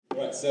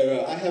Right,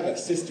 so I have a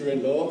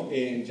sister-in-law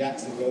in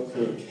Jacksonville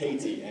called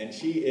Katie, and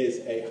she is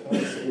a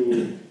high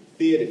school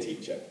theatre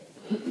teacher.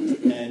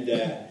 And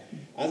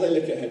as I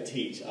look at her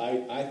teach,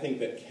 I think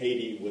that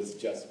Katie was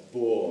just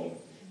born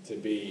to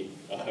be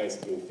a high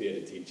school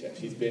theatre teacher.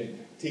 She's been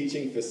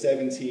teaching for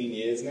 17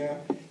 years now,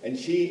 and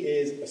she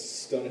is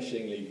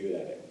astonishingly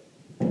good at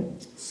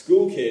it.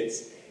 School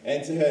kids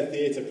enter her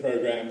theatre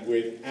program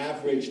with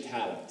average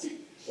talent,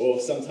 or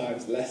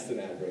sometimes less than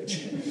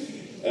average.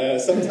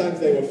 Sometimes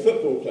they were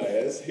football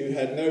players who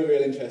had no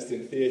real interest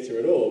in theatre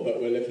at all,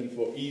 but were looking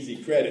for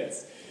easy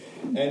credits.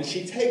 And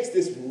she takes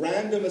this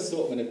random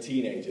assortment of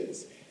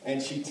teenagers, and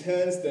she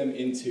turns them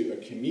into a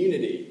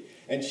community,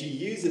 and she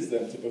uses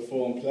them to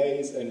perform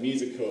plays and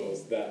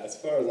musicals that, as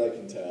far as I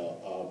can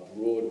tell, are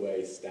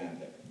Broadway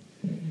standard.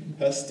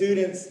 Her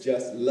students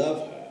just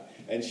love her,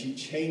 and she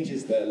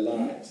changes their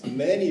lives.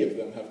 Many of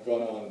them have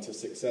gone on to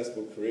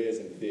successful careers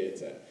in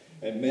theatre,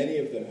 and many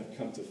of them have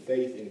come to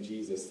faith in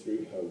Jesus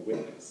through her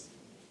witness.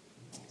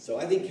 So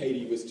I think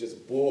Katie was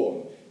just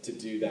born to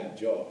do that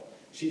job.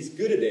 She's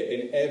good at it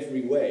in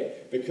every way,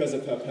 because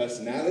of her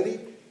personality,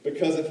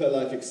 because of her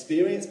life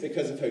experience,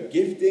 because of her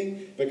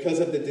gifting, because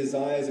of the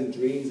desires and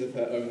dreams of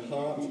her own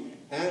heart,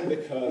 and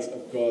because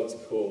of God's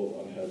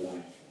call on her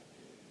life.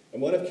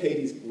 And one of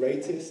Katie's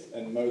greatest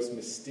and most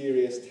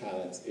mysterious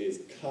talents is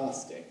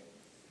casting.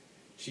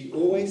 She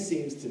always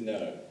seems to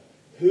know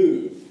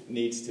who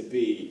needs to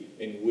be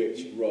in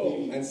which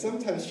role. And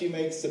sometimes she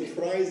makes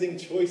surprising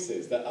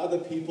choices that other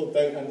people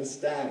don't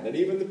understand, and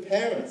even the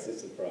parents are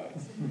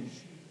surprised.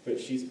 But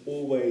she's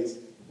always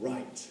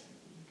right.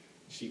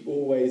 She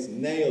always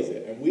nails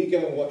it. And we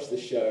go and watch the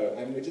show,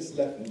 and we're just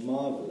left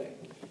marveling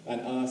and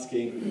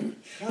asking,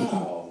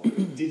 how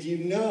did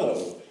you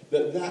know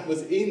that that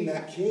was in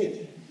that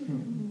kid?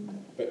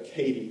 But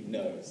Katie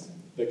knows,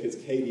 because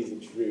Katie's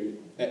a true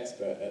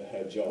expert at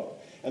her job.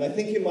 And I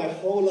think in my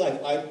whole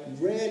life, I've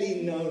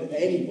rarely known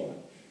anyone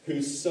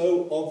who's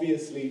so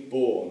obviously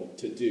born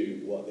to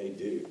do what they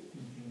do.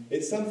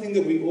 It's something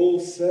that we all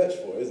search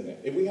for, isn't it?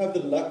 If we have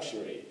the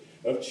luxury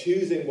of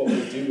choosing what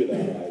we do with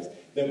our lives,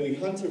 then we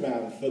hunt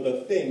around for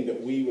the thing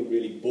that we were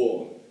really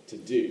born to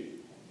do.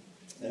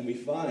 And we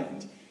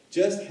find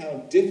just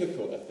how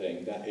difficult a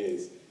thing that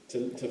is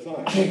to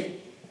find.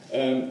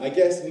 I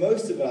guess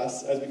most of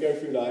us, as we go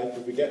through life,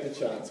 if we get the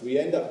chance, we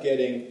end up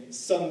getting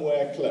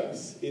somewhere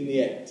close in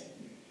the end.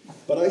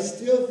 But I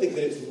still think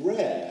that it's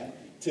rare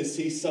to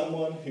see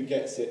someone who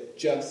gets it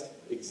just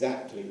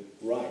exactly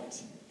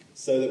right,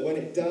 so that when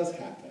it does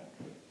happen,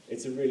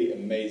 it's a really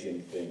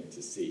amazing thing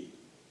to see.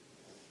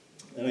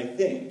 And I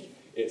think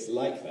it's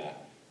like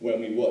that when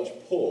we watch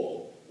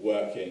Paul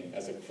working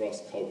as a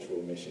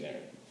cross-cultural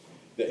missionary,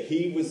 that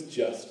he was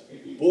just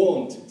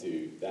born to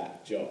do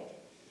that job.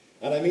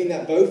 And I mean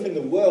that both in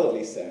the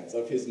worldly sense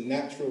of his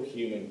natural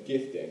human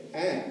gifting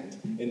and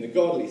in the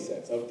godly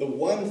sense of the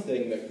one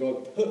thing that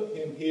God put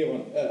him here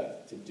on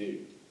earth to do.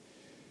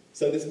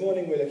 So this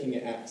morning we're looking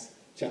at Acts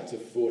chapter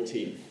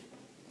 14.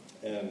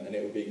 And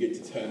it would be good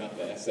to turn up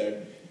there.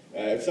 So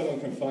if someone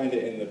can find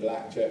it in the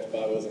black church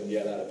Bibles and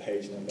yell out a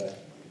page number,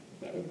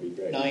 that would be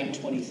great.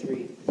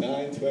 923.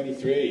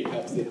 923.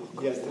 Helps it.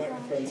 Yes, the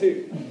microphone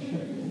too.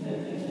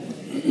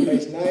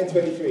 Page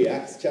 923,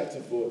 Acts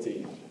chapter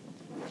 14.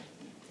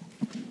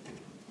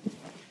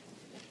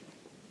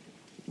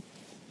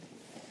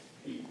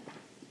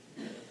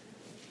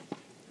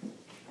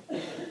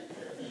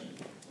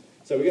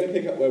 So we're going to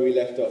pick up where we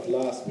left off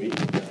last week.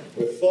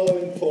 We're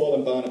following Paul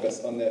and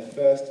Barnabas on their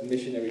first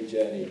missionary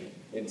journey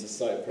into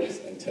Cyprus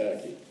and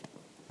Turkey.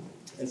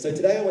 And so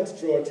today I want to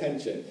draw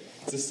attention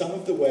to some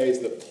of the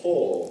ways that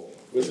Paul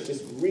was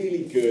just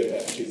really good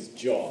at his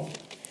job.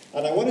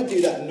 And I want to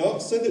do that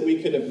not so that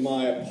we can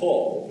admire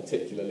Paul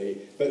particularly,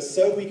 but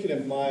so we can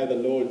admire the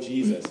Lord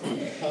Jesus who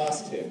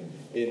cast him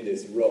in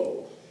this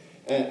role.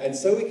 And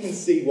so we can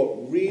see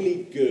what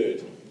really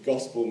good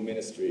gospel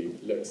ministry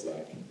looks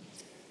like.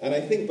 And I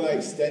think by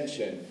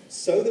extension,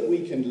 so that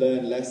we can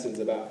learn lessons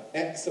about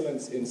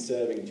excellence in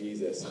serving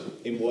Jesus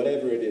in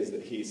whatever it is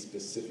that he's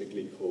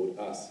specifically called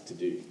us to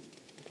do.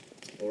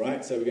 All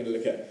right, so we're going to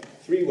look at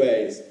 3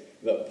 ways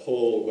that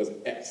Paul was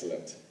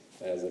excellent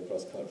as a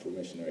cross-cultural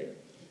missionary.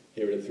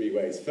 Here are the 3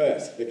 ways.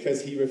 First,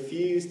 because he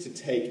refused to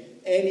take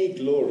any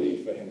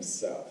glory for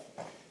himself.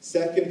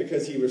 Second,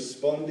 because he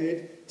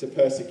responded to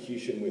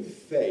persecution with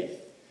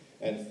faith.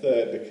 And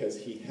third, because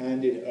he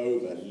handed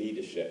over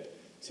leadership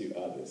to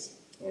others.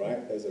 All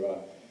right,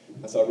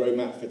 that's our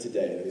roadmap for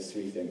today, those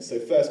 3 things. So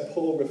first,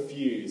 Paul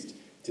refused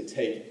to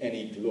take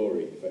any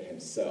glory for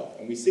himself.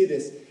 And we see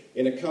this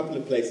in a couple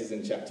of places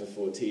in chapter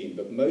 14,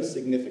 but most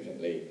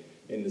significantly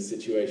in the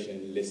situation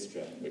in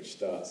Lystra, which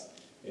starts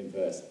in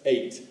verse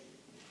 8.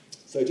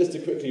 So just to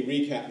quickly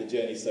recap the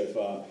journey so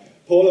far,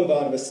 Paul and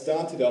Barnabas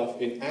started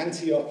off in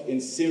Antioch in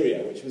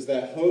Syria, which was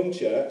their home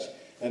church,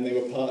 and they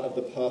were part of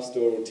the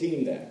pastoral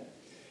team there.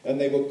 And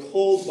they were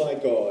called by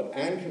God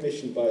and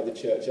commissioned by the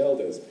church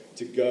elders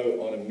to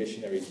go on a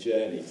missionary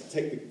journey, to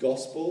take the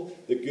gospel,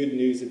 the good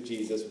news of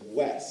Jesus,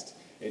 west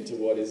into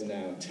what is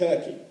now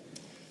Turkey.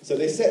 So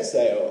they set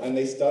sail and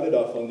they started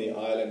off on the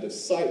island of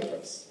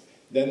Cyprus.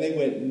 Then they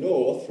went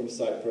north from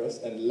Cyprus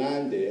and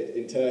landed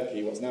in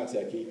Turkey, what's now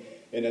Turkey,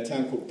 in a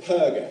town called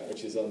Perga,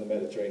 which is on the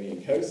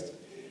Mediterranean coast.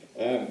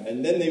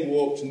 And then they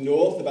walked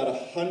north about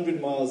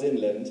 100 miles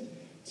inland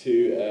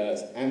to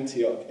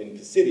Antioch in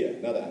Pisidia,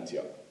 another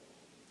Antioch.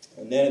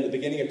 And then at the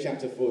beginning of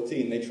chapter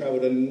 14, they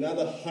travelled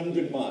another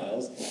 100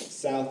 miles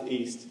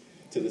southeast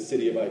to the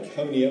city of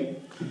Iconium,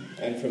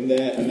 and from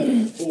there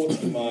another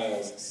 40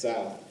 miles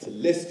south to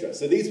Lystra.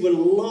 So these were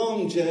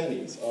long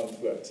journeys on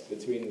foot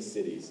between the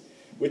cities.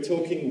 We're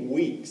talking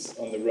weeks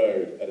on the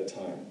road at a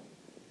time.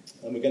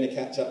 And we're going to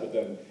catch up with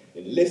them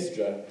in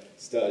Lystra,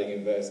 starting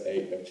in verse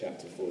 8 of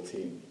chapter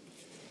 14.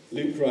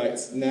 Luke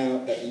writes,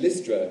 "Now at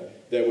Lystra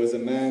there was a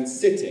man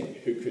sitting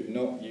who could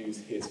not use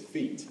his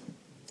feet."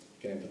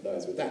 You can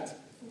empathise with that.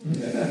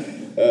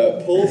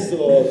 Paul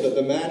saw that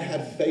the man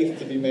had faith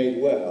to be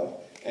made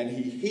well, and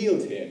he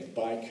healed him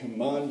by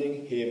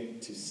commanding him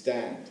to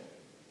stand.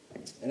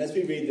 And as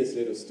we read this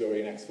little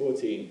story in Acts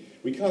 14,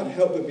 we can't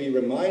help but be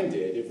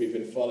reminded, if we've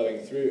been following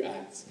through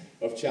Acts,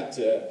 of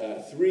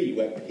chapter 3,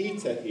 where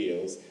Peter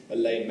heals a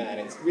lame man.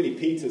 It's really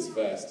Peter's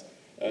first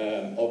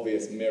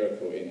obvious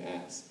miracle in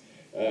Acts.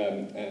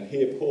 And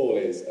here Paul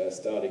is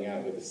starting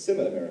out with a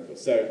similar miracle.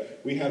 So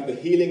we have the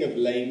healing of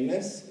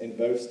lameness in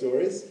both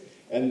stories,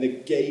 and the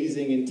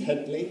gazing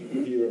intently,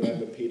 if you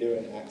remember Peter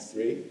in Acts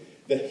 3.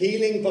 The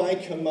healing by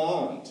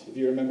command, if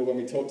you remember when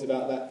we talked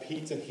about that,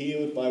 Peter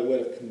healed by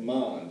word of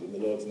command in the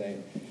Lord's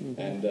name,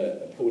 and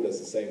Paul does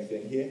the same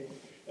thing here.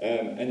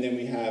 And then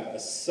we have a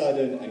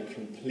sudden and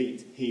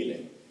complete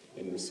healing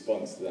in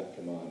response to that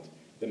command.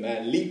 The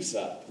man leaps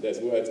up. There's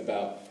words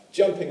about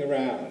jumping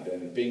around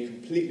and being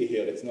completely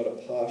healed. It's not a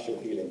partial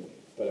healing,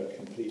 but a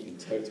complete and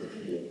total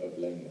healing of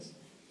lameness.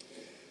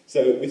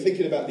 So we're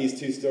thinking about these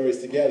two stories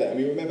together, and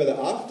we remember that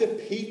after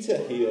Peter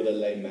healed a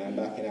lame man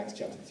back in Acts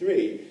chapter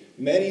 3,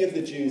 many of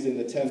the Jews in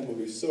the temple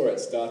who saw it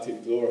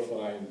started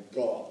glorifying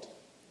God.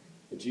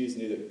 The Jews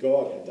knew that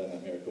God had done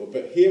that miracle.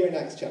 But here in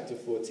Acts chapter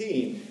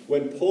 14,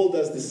 when Paul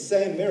does the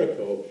same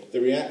miracle,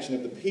 the reaction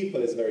of the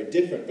people is very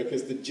different,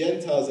 because the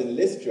Gentiles in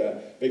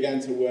Lystra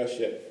began to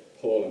worship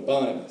Paul and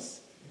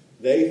Barnabas.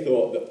 They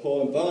thought that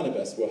Paul and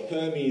Barnabas were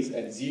Hermes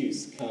and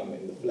Zeus come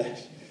in the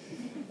flesh.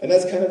 And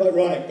that's kind of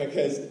ironic,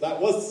 because that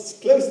was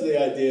close to the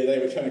idea they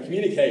were trying to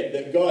communicate,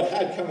 that God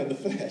had come in the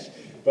flesh.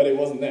 But it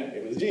wasn't them,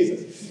 it was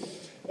Jesus.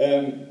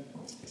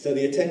 So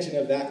the attention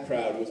of that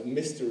crowd was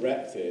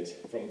misdirected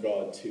from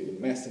God to the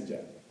messenger.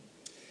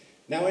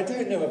 Now, I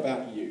don't know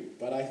about you,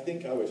 but I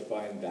think I would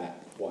find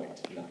that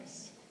quite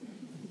nice.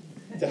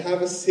 To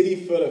have a city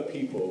full of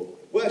people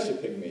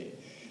worshipping me.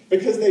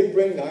 Because they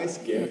bring nice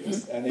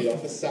gifts, and they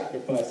offer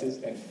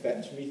sacrifices, and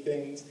fetch me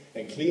things,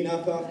 and clean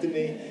up after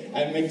me,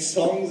 and make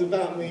songs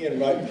about me,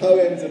 and write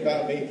poems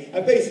about me,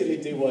 and basically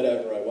do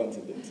whatever I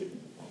wanted them to.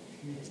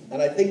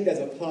 And I think there's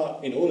a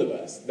part in all of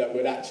us that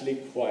would actually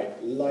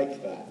quite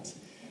like that.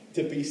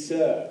 To be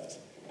served,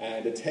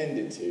 and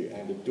attended to,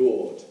 and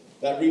adored.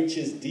 That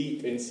reaches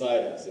deep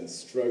inside us, and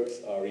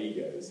strokes our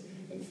egos,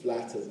 and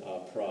flatters our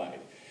pride.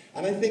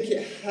 And I think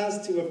it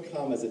has to have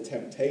come as a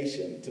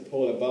temptation to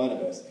Paul and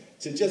Barnabas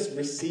to just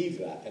receive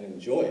that and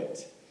enjoy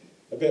it.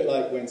 A bit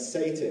like when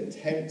Satan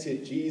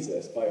tempted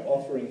Jesus by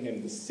offering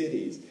him the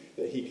cities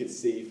that he could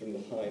see from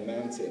the high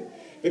mountain.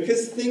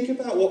 Because think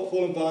about what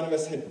Paul and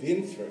Barnabas had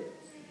been through,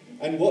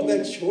 and what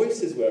their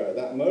choices were at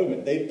that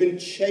moment. They'd been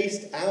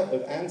chased out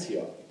of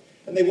Antioch,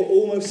 and they were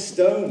almost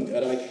stoned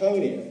at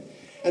Iconium.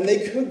 And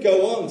they could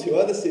go on to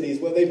other cities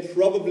where they'd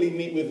probably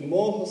meet with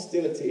more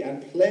hostility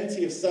and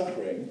plenty of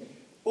suffering,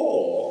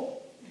 or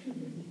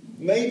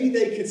maybe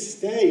they could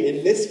stay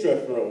in Lystra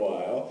for a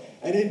while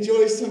and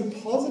enjoy some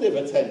positive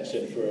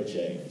attention for a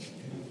change.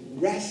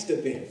 Rest a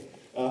bit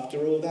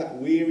after all that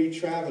weary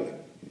travelling,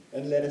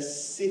 and let a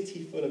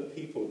city full of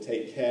people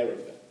take care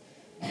of them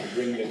and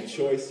bring them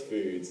choice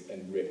foods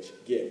and rich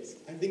gifts.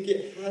 I think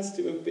it has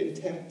to have been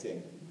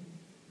tempting.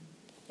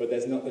 But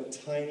there's not the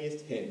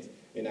tiniest hint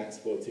in Acts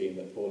 14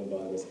 that Paul and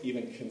Barnabas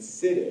even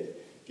considered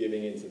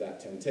giving into that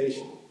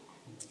temptation.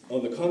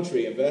 On the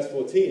contrary, in verse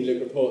 14,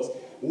 Luke reports,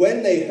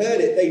 when they heard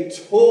it, they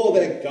tore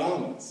their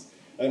garments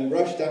and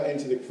rushed out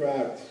into the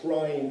crowd,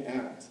 crying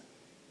out.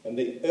 And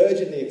they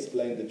urgently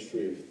explained the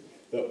truth,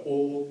 that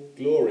all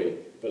glory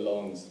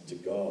belongs to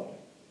God.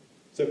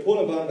 So Paul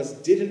and Barnabas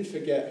didn't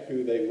forget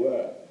who they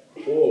were,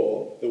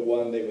 or the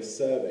one they were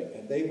serving.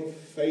 And they were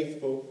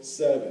faithful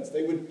servants.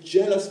 They were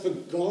jealous for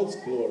God's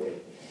glory.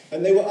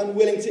 And they were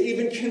unwilling to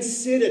even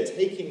consider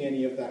taking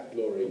any of that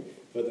glory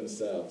for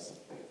themselves.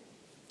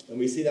 And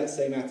we see that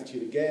same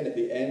attitude again at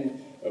the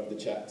end of the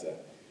chapter.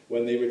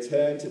 When they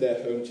return to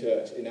their home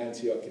church in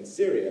Antioch in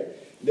Syria,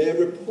 their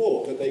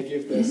report that they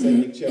give their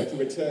sending church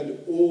returned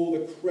all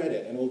the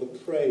credit and all the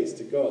praise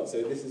to God.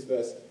 So this is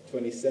verse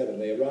 27.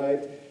 They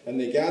arrived and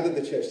they gathered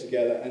the church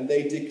together, and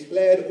they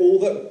declared all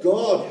that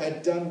God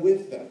had done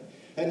with them,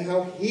 and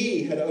how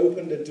he had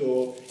opened a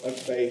door of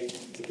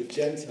faith to the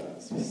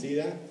Gentiles. You see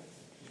that?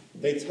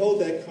 They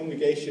told their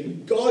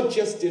congregation, God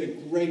just did a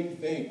great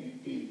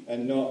thing,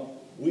 and not,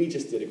 we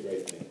just did a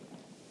great thing.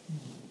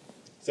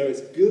 So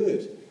it's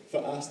good for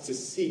us to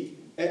seek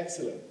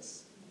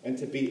excellence and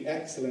to be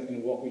excellent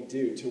in what we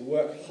do, to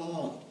work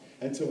hard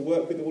and to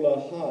work with all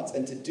our hearts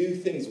and to do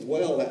things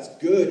well. That's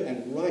good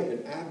and right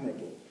and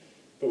admirable.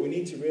 But we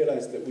need to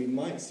realize that we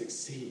might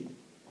succeed.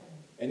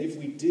 And if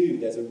we do,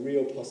 there's a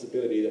real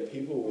possibility that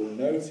people will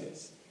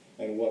notice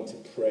and want to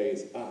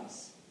praise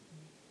us.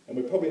 And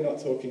we're probably not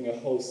talking a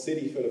whole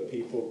city full of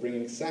people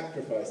bringing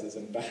sacrifices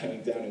and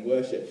bowing down in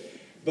worship.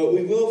 But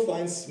we will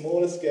find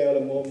smaller scale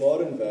and more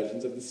modern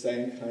versions of the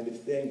same kind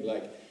of thing,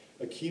 like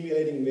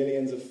accumulating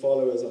millions of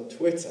followers on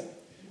Twitter,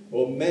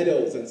 or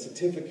medals and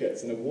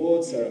certificates and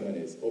award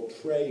ceremonies, or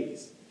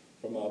praise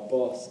from our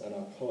boss and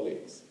our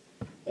colleagues.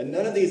 And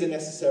none of these are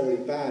necessarily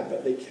bad,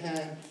 but they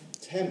can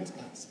tempt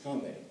us,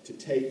 can't they, to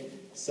take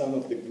some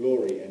of the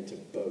glory and to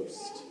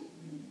boast.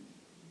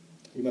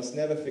 We must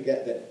never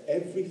forget that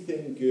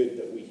everything good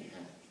that we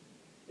have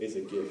is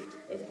a gift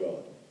of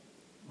God.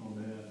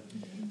 Amen.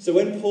 So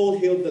when Paul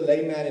healed the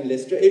lame man in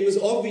Lystra, it was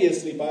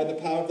obviously by the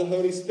power of the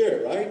Holy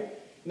Spirit, right?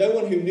 No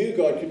one who knew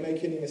God could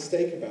make any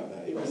mistake about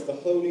that. It was the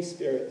Holy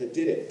Spirit that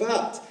did it.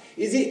 But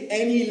is it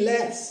any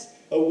less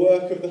a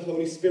work of the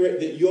Holy Spirit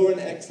that you're an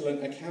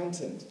excellent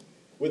accountant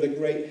with a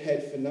great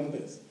head for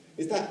numbers?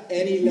 Is that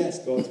any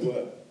less God's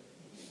work?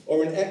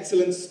 Or an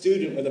excellent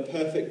student with a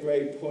perfect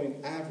grade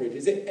point average?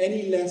 Is it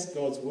any less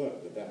God's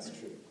work that that's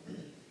true?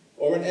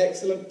 Or an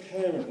excellent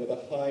parent with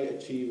a high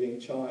achieving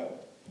child?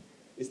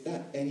 Is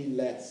that any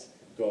less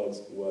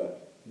God's work?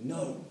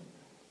 No.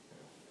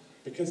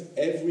 Because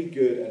every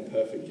good and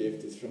perfect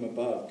gift is from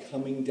above,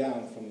 coming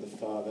down from the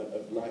Father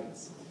of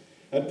lights.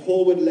 And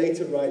Paul would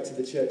later write to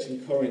the church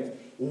in Corinth,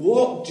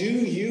 "What do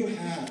you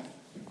have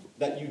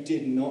that you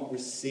did not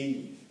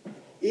receive?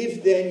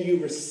 If then you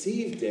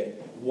received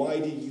it, why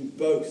do you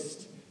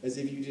boast as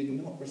if you did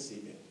not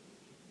receive it?"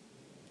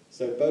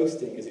 So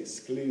boasting is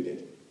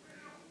excluded.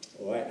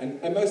 All right?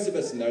 And most of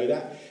us know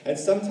that. And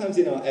sometimes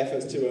in our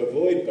efforts to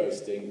avoid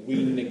boasting, we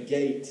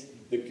negate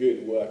the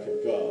good work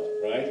of God,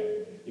 right?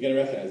 You're going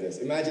to recognize this.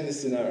 Imagine this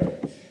scenario.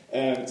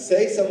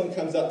 Say someone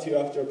comes up to you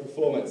after a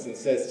performance and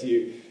says to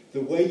you,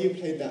 "The way you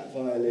played that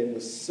violin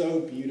was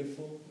so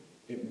beautiful,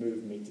 it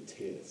moved me to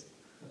tears."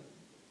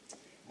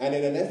 And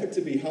in an effort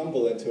to be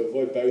humble and to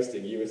avoid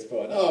boasting, you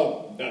respond,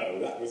 "Oh, no,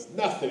 that was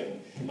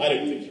nothing. I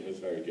don't think it was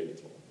very good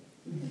at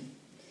all."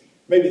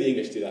 Maybe the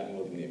English do that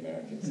more than the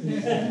Americans.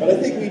 But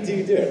I think we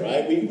do it,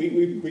 right?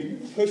 We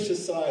push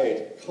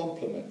aside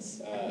compliments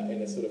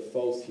in a sort of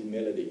false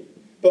humility.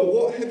 But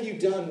what have you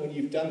done when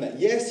you've done that?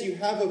 Yes, you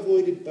have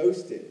avoided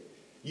boasting.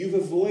 You've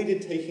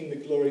avoided taking the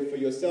glory for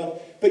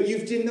yourself, but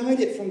you've denied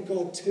it from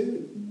God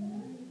too.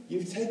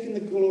 You've taken the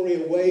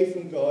glory away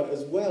from God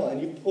as well,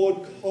 and you've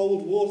poured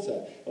cold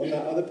water on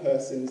that other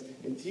person's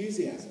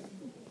enthusiasm.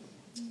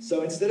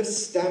 So instead of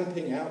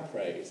stamping out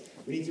praise,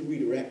 we need to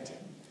redirect it.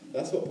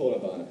 That's what Paul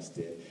and Barnabas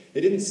did.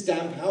 They didn't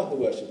stamp out the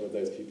worship of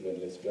those people in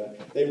Lystra.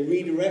 They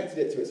redirected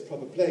it to its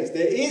proper place.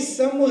 There is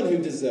someone who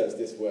deserves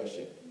this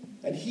worship,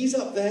 and he's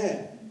up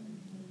there.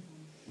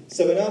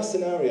 So in our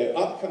scenario,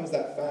 up comes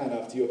that fan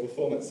after your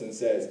performance and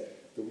says,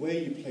 "The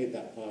way you played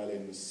that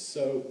violin was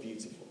so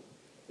beautiful,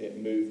 it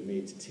moved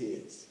me to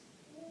tears."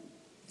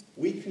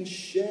 We can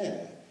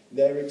share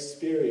their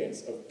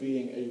experience of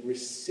being a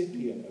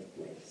recipient of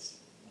grace.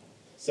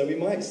 So we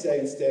might say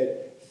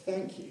instead,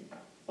 "Thank you.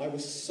 I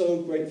was so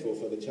grateful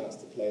for the chance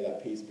to play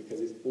that piece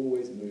because it's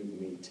always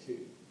moved me too."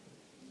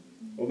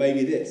 Or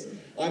maybe this,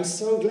 "I'm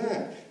so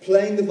glad.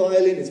 Playing the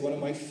violin is one of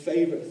my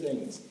favourite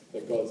things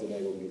that God's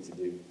enabled me to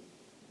do."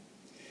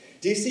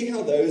 Do you see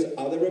how those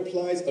other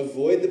replies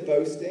avoid the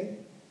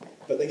boasting,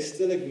 but they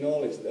still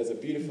acknowledge that there's a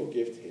beautiful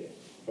gift here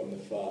from the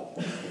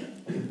Father,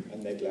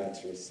 and they're glad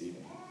to receive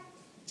it?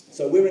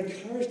 So we're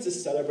encouraged to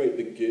celebrate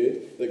the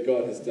good that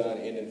God has done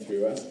in and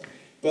through us,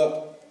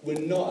 but we're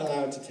not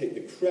allowed to take the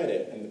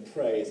credit and the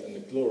praise and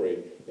the glory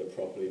that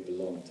properly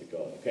belong to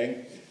God,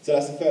 okay? So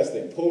that's the first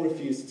thing. Paul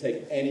refused to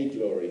take any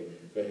glory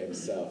for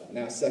himself.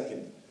 Now,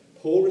 second,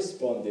 Paul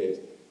responded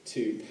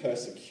to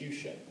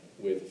persecution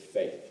with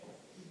faith.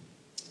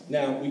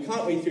 Now, we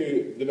can't read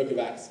through the book of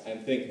Acts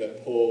and think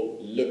that Paul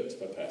looked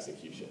for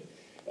persecution.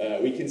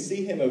 We can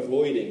see him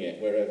avoiding it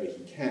wherever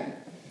he can.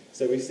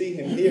 So we see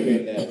him here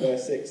in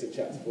verse 6 of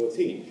chapter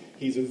 14.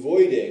 He's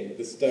avoiding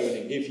the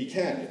stoning if he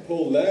can.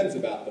 Paul learns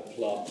about the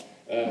plot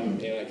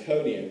in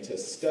Iconium to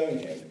stone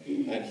him,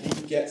 and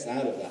he gets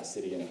out of that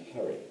city in a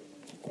hurry.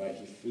 Right?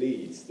 He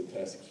flees the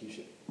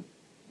persecution.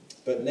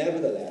 But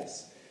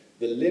nevertheless,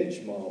 the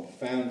lynch mob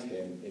found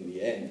him in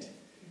the end,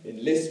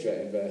 in Lystra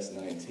in verse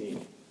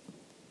 19.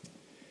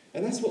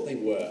 And that's what they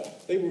were.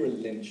 They were a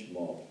lynch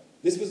mob.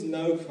 This was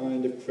no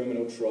kind of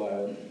criminal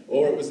trial,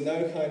 or it was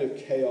no kind of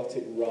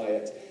chaotic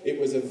riot. It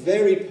was a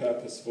very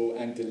purposeful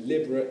and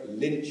deliberate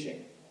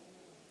lynching.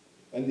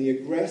 And the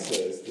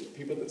aggressors, the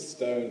people that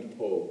stoned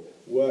Paul,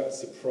 worked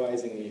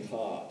surprisingly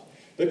hard.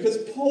 Because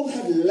Paul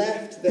had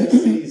left their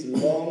cities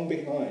long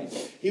behind.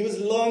 He was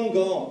long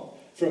gone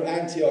from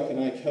Antioch and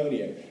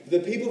Iconium.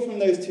 The people from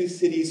those two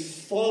cities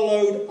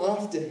followed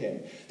after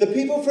him. The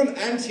people from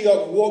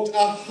Antioch walked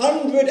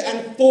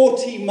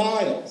 140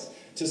 miles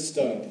to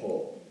stone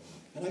Paul.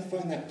 And I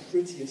find that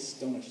pretty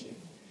astonishing.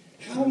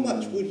 How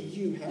much would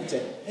you have to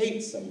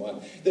hate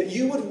someone that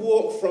you would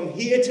walk from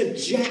here to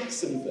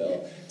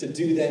Jacksonville to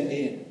do them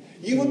in?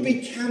 You would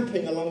be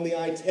camping along the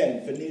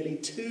I-10 for nearly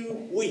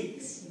 2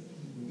 weeks.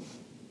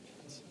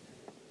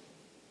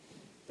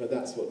 But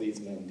that's what these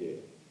men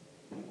did.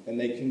 And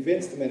they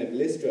convinced the men of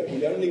Lystra,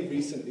 who'd only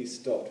recently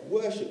stopped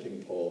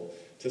worshipping Paul,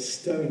 to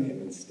stone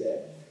him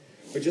instead.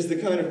 Which is the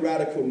kind of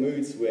radical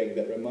mood swing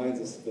that reminds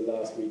us of the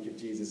last week of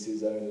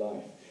Jesus' own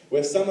life,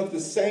 where some of the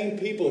same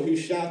people who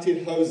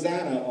shouted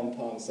Hosanna on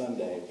Palm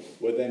Sunday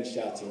were then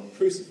shouting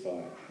Crucify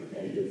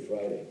on Good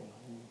Friday.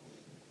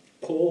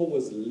 Paul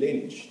was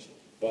lynched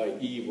by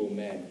evil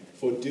men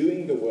for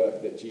doing the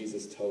work that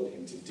Jesus told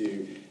him to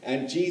do,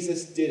 and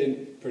Jesus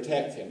didn't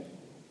protect him.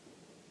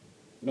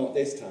 Not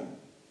this time.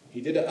 He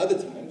did it other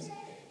times.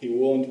 He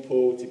warned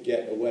Paul to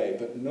get away,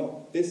 but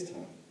not this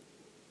time.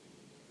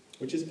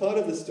 Which is part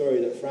of the story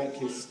that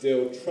frankly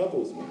still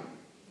troubles me.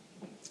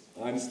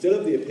 I'm still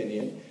of the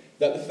opinion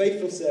that the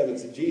faithful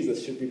servants of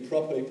Jesus should be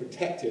properly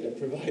protected and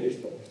provided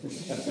for.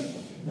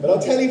 But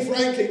I'll tell you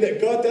frankly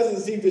that God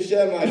doesn't seem to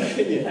share my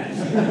opinion.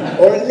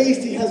 Or at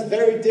least he has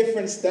very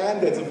different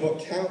standards of what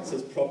counts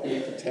as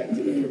properly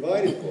protected and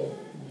provided for.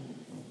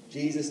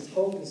 Jesus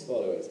told his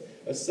followers,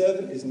 a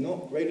servant is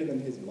not greater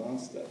than his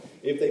master.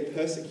 If they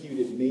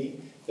persecuted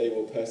me, they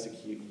will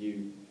persecute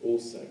you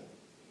also.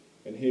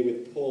 And here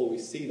with Paul, we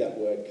see that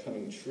word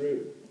coming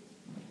true.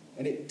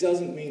 And it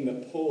doesn't mean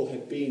that Paul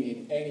had been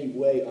in any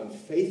way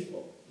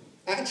unfaithful.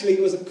 Actually,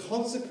 it was a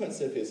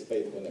consequence of his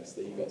faithfulness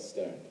that he got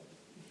stoned.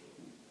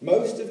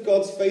 Most of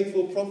God's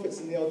faithful prophets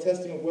in the Old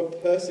Testament were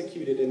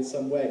persecuted in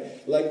some way,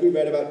 like we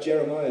read about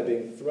Jeremiah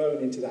being thrown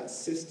into that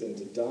cistern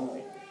to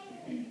die.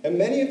 And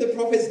many of the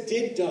prophets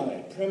did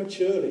die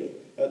prematurely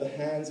at the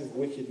hands of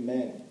wicked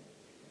men.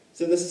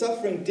 So the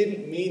suffering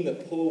didn't mean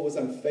that Paul was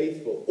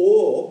unfaithful,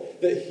 or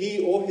that he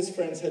or his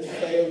friends had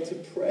failed to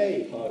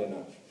pray hard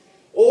enough,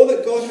 or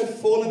that God had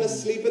fallen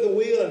asleep at the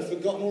wheel and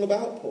forgotten all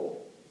about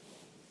Paul.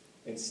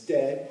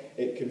 Instead,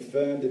 it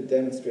confirmed and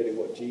demonstrated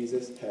what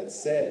Jesus had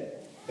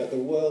said, that the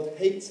world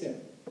hates him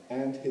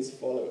and his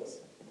followers.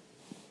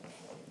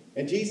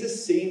 And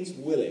Jesus seems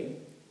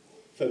willing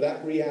for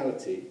that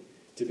reality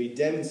to be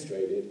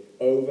demonstrated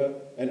over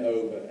and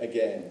over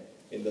again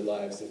in the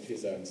lives of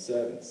his own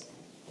servants.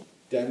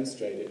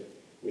 Demonstrated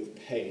with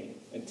pain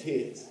and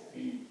tears.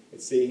 It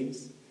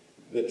seems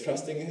that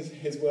trusting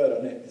his word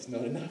on it is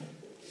not enough.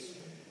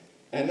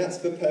 And that's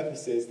for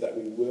purposes that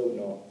we will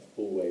not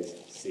always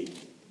see.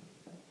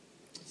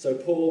 So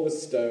Paul was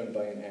stoned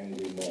by an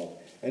angry mob.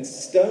 And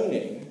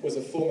stoning was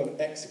a form of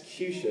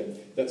execution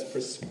that's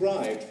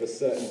prescribed for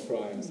certain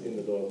crimes in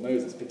the law of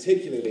Moses,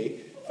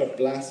 particularly for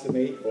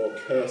blasphemy or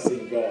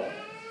cursing God.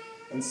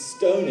 And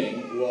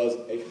stoning was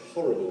a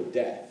horrible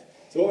death.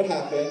 So what would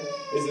happen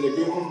is that a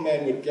group of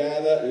men would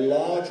gather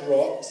large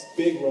rocks,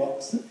 big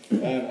rocks,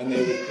 and they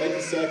would make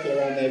a circle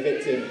around their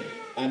victim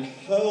and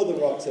hurl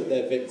the rocks at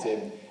their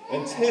victim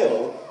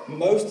until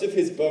most of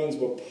his bones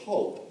were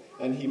pulp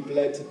and he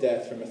bled to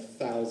death from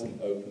 1,000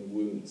 open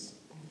wounds.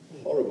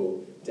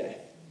 Horrible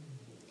death.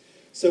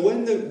 So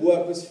when the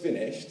work was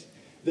finished,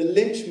 the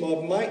lynch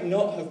mob might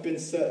not have been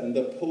certain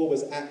that Paul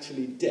was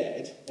actually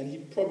dead, and he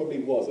probably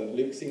wasn't.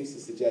 Luke seems to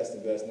suggest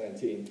in verse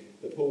 19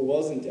 that Paul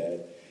wasn't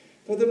dead.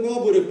 But the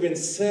mob would have been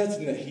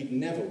certain that he'd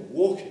never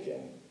walk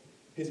again.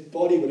 His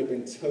body would have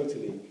been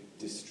totally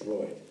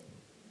destroyed.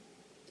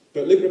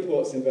 But Luke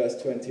reports in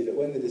verse 20 that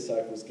when the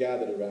disciples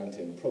gathered around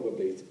him,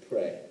 probably to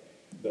pray,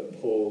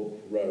 that Paul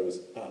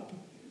rose up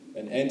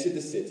and entered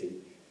the city,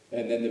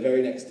 and then the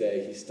very next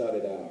day he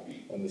started out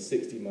on the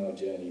 60-mile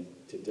journey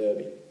to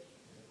Derbe.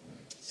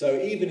 So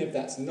even if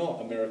that's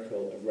not a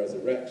miracle of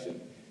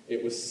resurrection,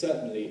 it was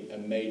certainly a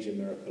major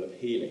miracle of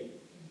healing.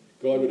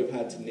 God would have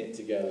had to knit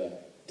together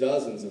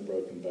dozens of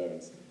broken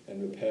bones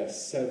and repair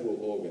several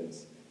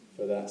organs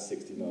for that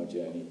 60-mile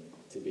journey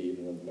to be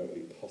even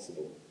remotely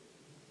possible.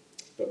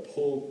 But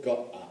Paul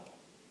got up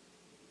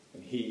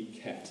and he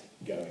kept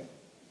going.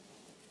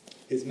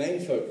 His main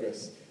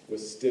focus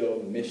was still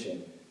the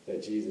mission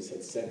that Jesus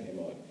had sent him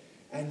on.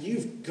 And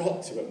you've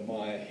got to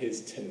admire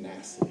his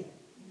tenacity.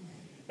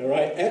 All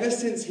right, ever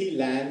since he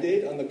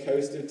landed on the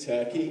coast of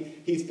Turkey,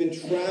 he's been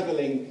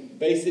traveling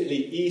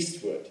basically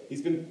eastward.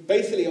 He's been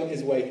basically on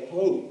his way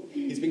home.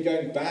 He's been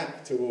going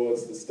back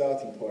towards the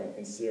starting point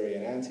in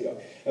Syrian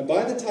Antioch. And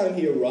by the time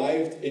he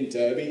arrived in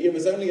Derbe, it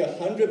was only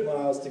 100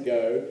 miles to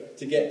go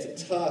to get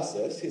to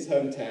Tarsus, his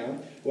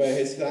hometown, where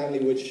his family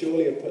would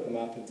surely have put them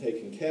up and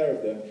taken care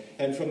of them.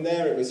 And from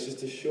there, it was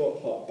just a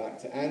short hop back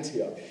to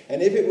Antioch.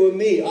 And if it were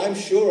me, I'm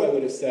sure I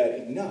would have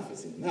said, enough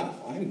is enough.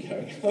 I'm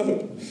going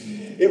home.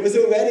 It was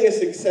already a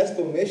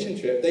successful mission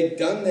trip. They'd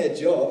done their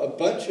job. A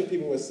bunch of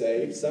people were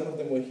saved. Some of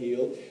them were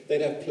healed.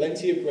 They'd have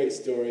plenty of great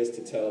stories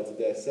to tell to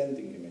their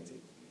sending committee.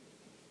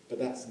 But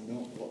that's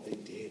not what they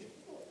did.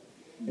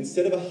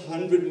 Instead of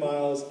 100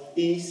 miles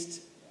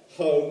east,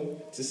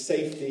 home, to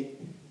safety,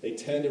 they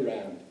turned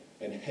around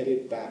and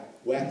headed back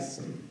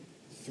west,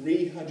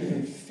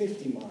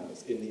 350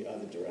 miles in the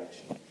other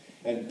direction.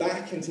 and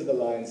back into the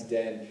lion's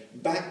den,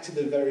 back to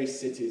the very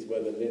cities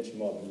where the lynch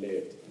mob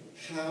lived.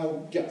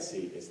 How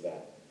gutsy is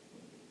that?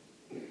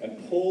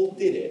 And Paul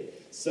did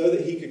it so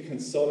that he could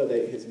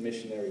consolidate his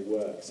missionary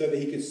work, so that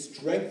he could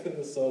strengthen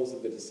the souls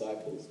of the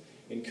disciples,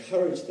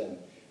 encourage them,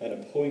 and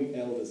appoint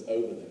elders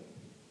over them.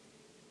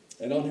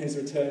 And on his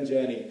return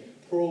journey,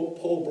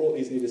 Paul brought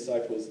these new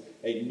disciples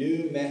a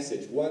new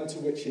message, one to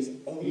which his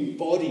own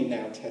body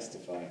now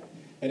testified.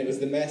 And it was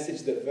the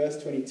message that,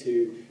 verse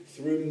 22,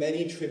 through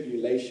many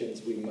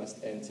tribulations we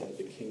must enter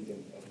the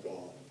kingdom of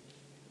God.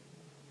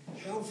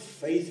 How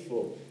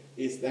faithful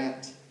is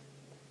that?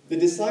 The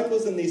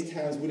disciples in these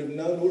towns would have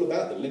known all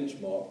about the lynch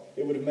mob.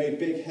 It would have made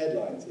big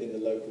headlines in the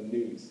local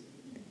news.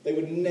 They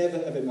would never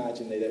have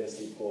imagined they'd ever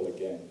see Paul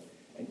again.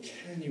 And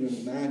can you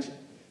imagine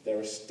their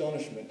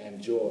astonishment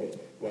and joy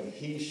when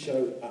he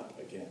showed up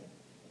again?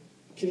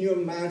 Can you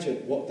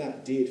imagine what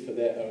that did for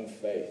their own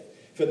faith,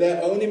 for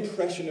their own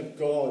impression of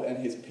God and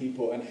his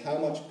people, and how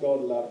much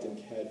God loved and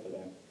cared for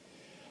them?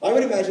 I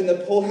would imagine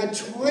that Paul had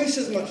twice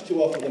as much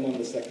to offer them on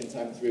the second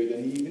time through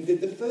than he even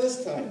did the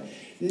first time.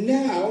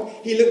 Now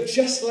he looked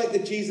just like the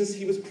Jesus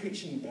he was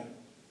preaching about.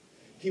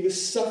 He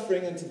was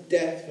suffering unto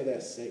death for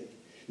their sake.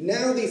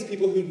 Now these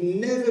people who'd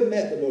never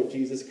met the Lord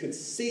Jesus could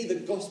see the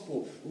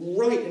gospel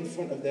right in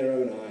front of their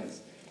own eyes.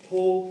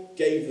 Paul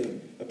gave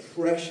them a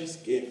precious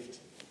gift,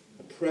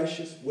 a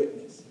precious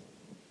witness,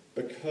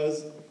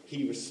 because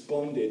he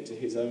responded to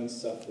his own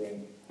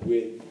suffering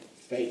with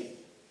faith.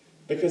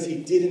 Because he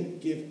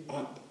didn't give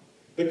up.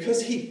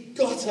 Because he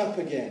got up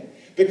again.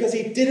 Because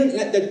he didn't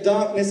let the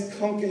darkness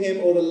conquer him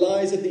or the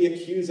lies of the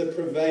accuser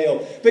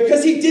prevail.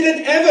 Because he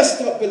didn't ever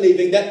stop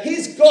believing that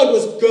his God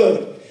was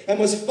good and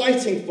was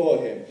fighting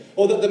for him,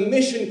 or that the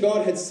mission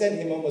God had sent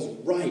him on was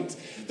right.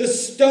 The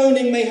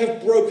stoning may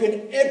have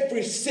broken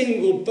every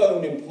single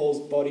bone in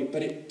Paul's body,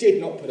 but it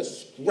did not put a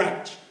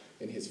scratch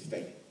in his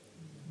faith.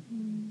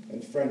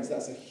 And friends,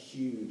 that's a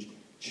huge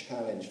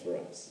challenge for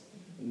us.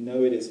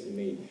 No, it is for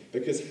me.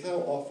 Because how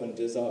often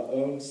does our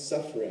own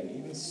suffering,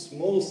 even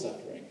small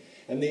suffering,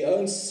 and the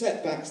own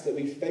setbacks that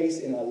we face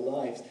in our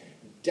lives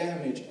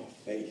damage our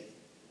faith?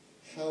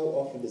 How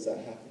often does that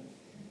happen?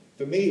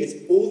 For me,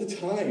 it's all the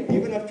time.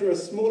 Even after a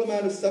small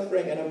amount of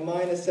suffering and a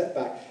minor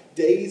setback,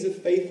 days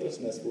of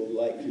faithlessness will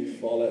likely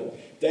follow.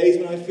 Days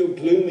when I feel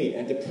gloomy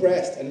and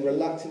depressed and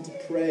reluctant to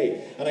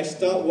pray, and I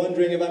start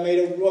wondering if I made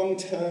a wrong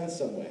turn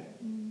somewhere.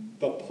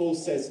 But Paul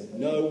says,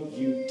 no,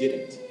 you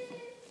didn't.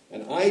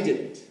 And I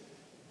didn't.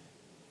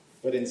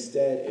 But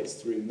instead, it's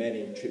through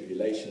many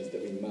tribulations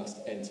that we must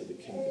enter the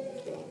kingdom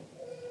of God.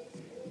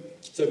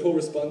 So Paul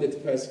responded to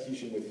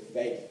persecution with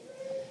faith.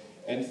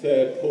 And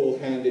third, Paul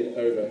handed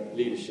over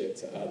leadership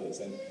to others.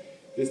 And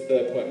this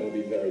third point will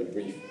be very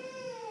brief.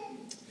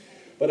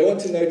 But I want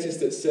to notice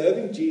that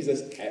serving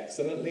Jesus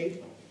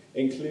excellently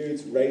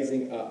includes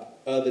raising up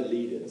other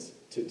leaders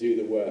to do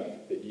the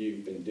work that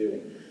you've been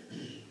doing.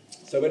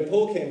 So when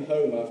Paul came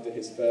home after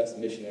his first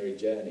missionary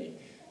journey,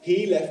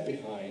 he left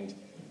behind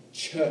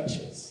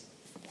churches.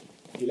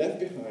 He left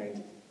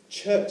behind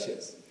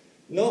churches.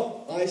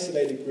 Not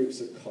isolated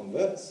groups of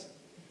converts,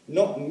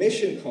 not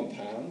mission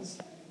compounds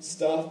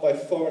staffed by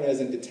foreigners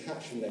and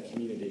detached from their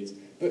communities,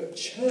 but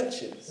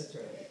churches. That's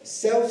right.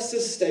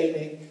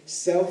 Self-sustaining,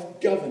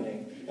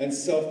 self-governing, and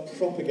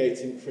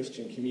self-propagating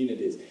Christian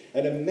communities.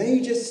 And a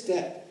major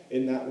step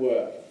in that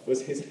work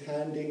was his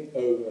handing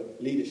over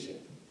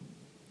leadership.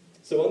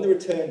 So on the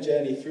return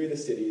journey through the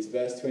cities,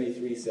 verse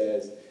 23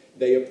 says,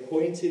 they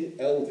appointed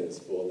elders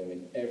for them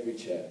in every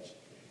church,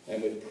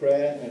 and with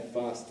prayer and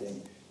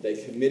fasting,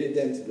 they committed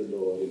them to the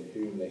Lord in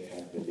whom they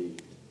had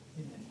believed.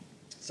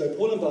 So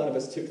Paul and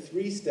Barnabas took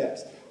 3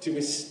 steps to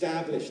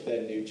establish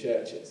their new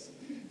churches.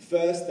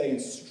 First, they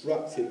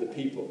instructed the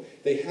people.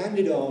 They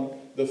handed on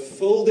the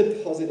full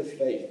deposit of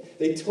faith.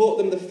 They taught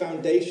them the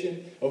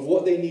foundation of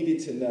what they needed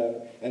to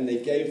know, and they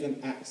gave them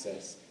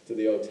access to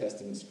the Old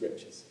Testament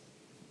scriptures.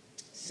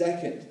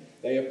 Second,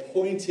 they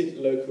appointed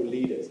local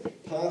leaders,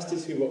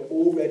 pastors who were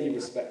already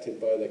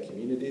respected by their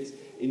communities,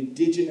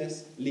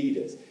 indigenous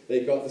leaders.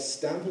 They got the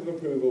stamp of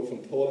approval from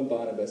Paul and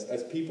Barnabas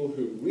as people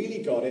who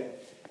really got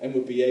it and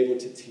would be able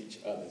to teach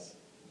others.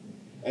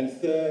 And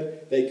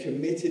third, they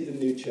committed the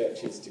new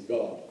churches to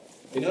God.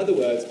 In other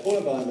words, Paul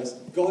and Barnabas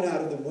got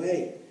out of the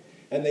way,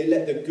 and they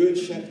let the good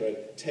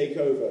shepherd take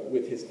over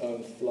with his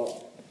own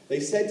flock. They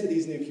said to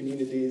these new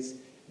communities,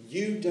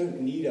 you don't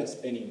need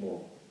us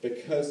anymore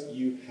because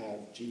you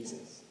have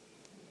Jesus.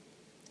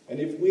 And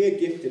if we're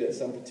gifted at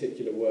some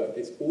particular work,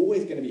 it's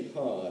always going to be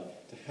hard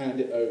to hand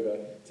it over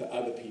to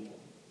other people.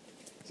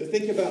 So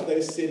think about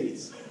those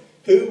cities.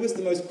 Who was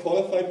the most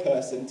qualified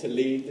person to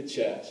lead the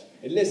church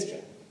in Lystra?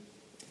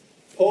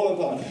 Paul and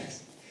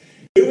Barnabas.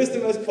 Who was the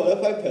most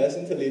qualified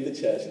person to lead the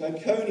church in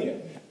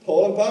Iconium?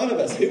 Paul and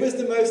Barnabas. Who was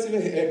the most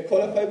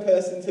qualified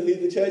person to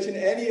lead the church in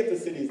any of the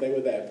cities they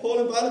were there? Paul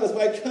and Barnabas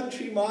by a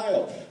country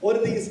mile. What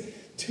are these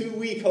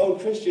 2-week-old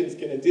Christians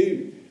going to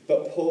do?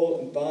 But Paul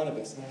and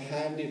Barnabas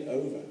handed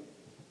over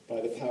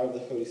by the power of the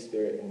Holy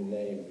Spirit in the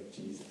name of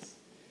Jesus.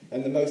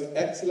 And the most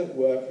excellent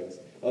workers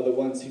are the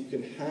ones who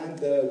can hand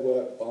their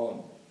work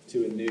on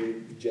to a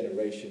new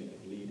generation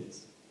of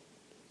leaders.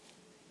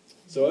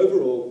 So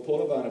overall,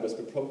 Paul and Barnabas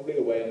were probably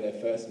away on their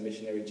first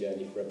missionary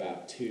journey for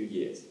about 2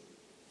 years.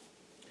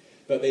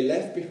 But they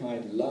left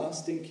behind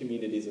lasting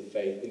communities of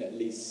faith in at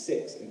least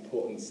 6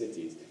 important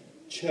cities,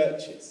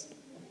 churches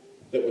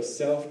that were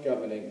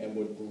self-governing and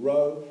would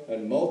grow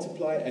and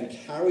multiply and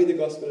carry the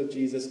gospel of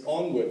Jesus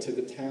onward to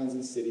the towns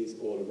and cities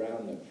all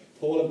around them.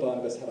 Paul and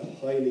Barnabas had a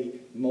highly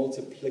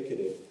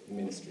multiplicative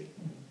ministry.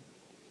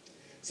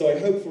 So I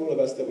hope for all of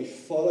us that we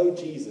follow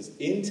Jesus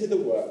into the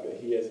work that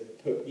he has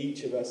put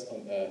each of us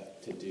on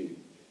earth to do.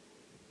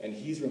 And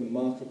he's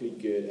remarkably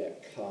good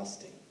at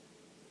casting.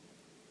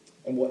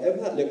 And whatever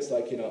that looks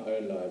like in our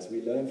own lives,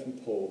 we learn from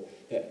Paul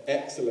that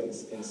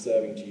excellence in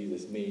serving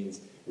Jesus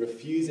means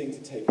refusing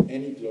to take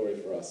any glory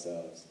for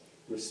ourselves,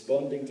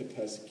 responding to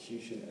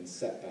persecution and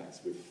setbacks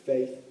with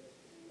faith,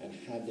 and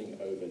handing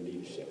over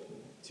leadership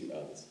to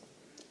others.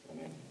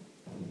 Amen.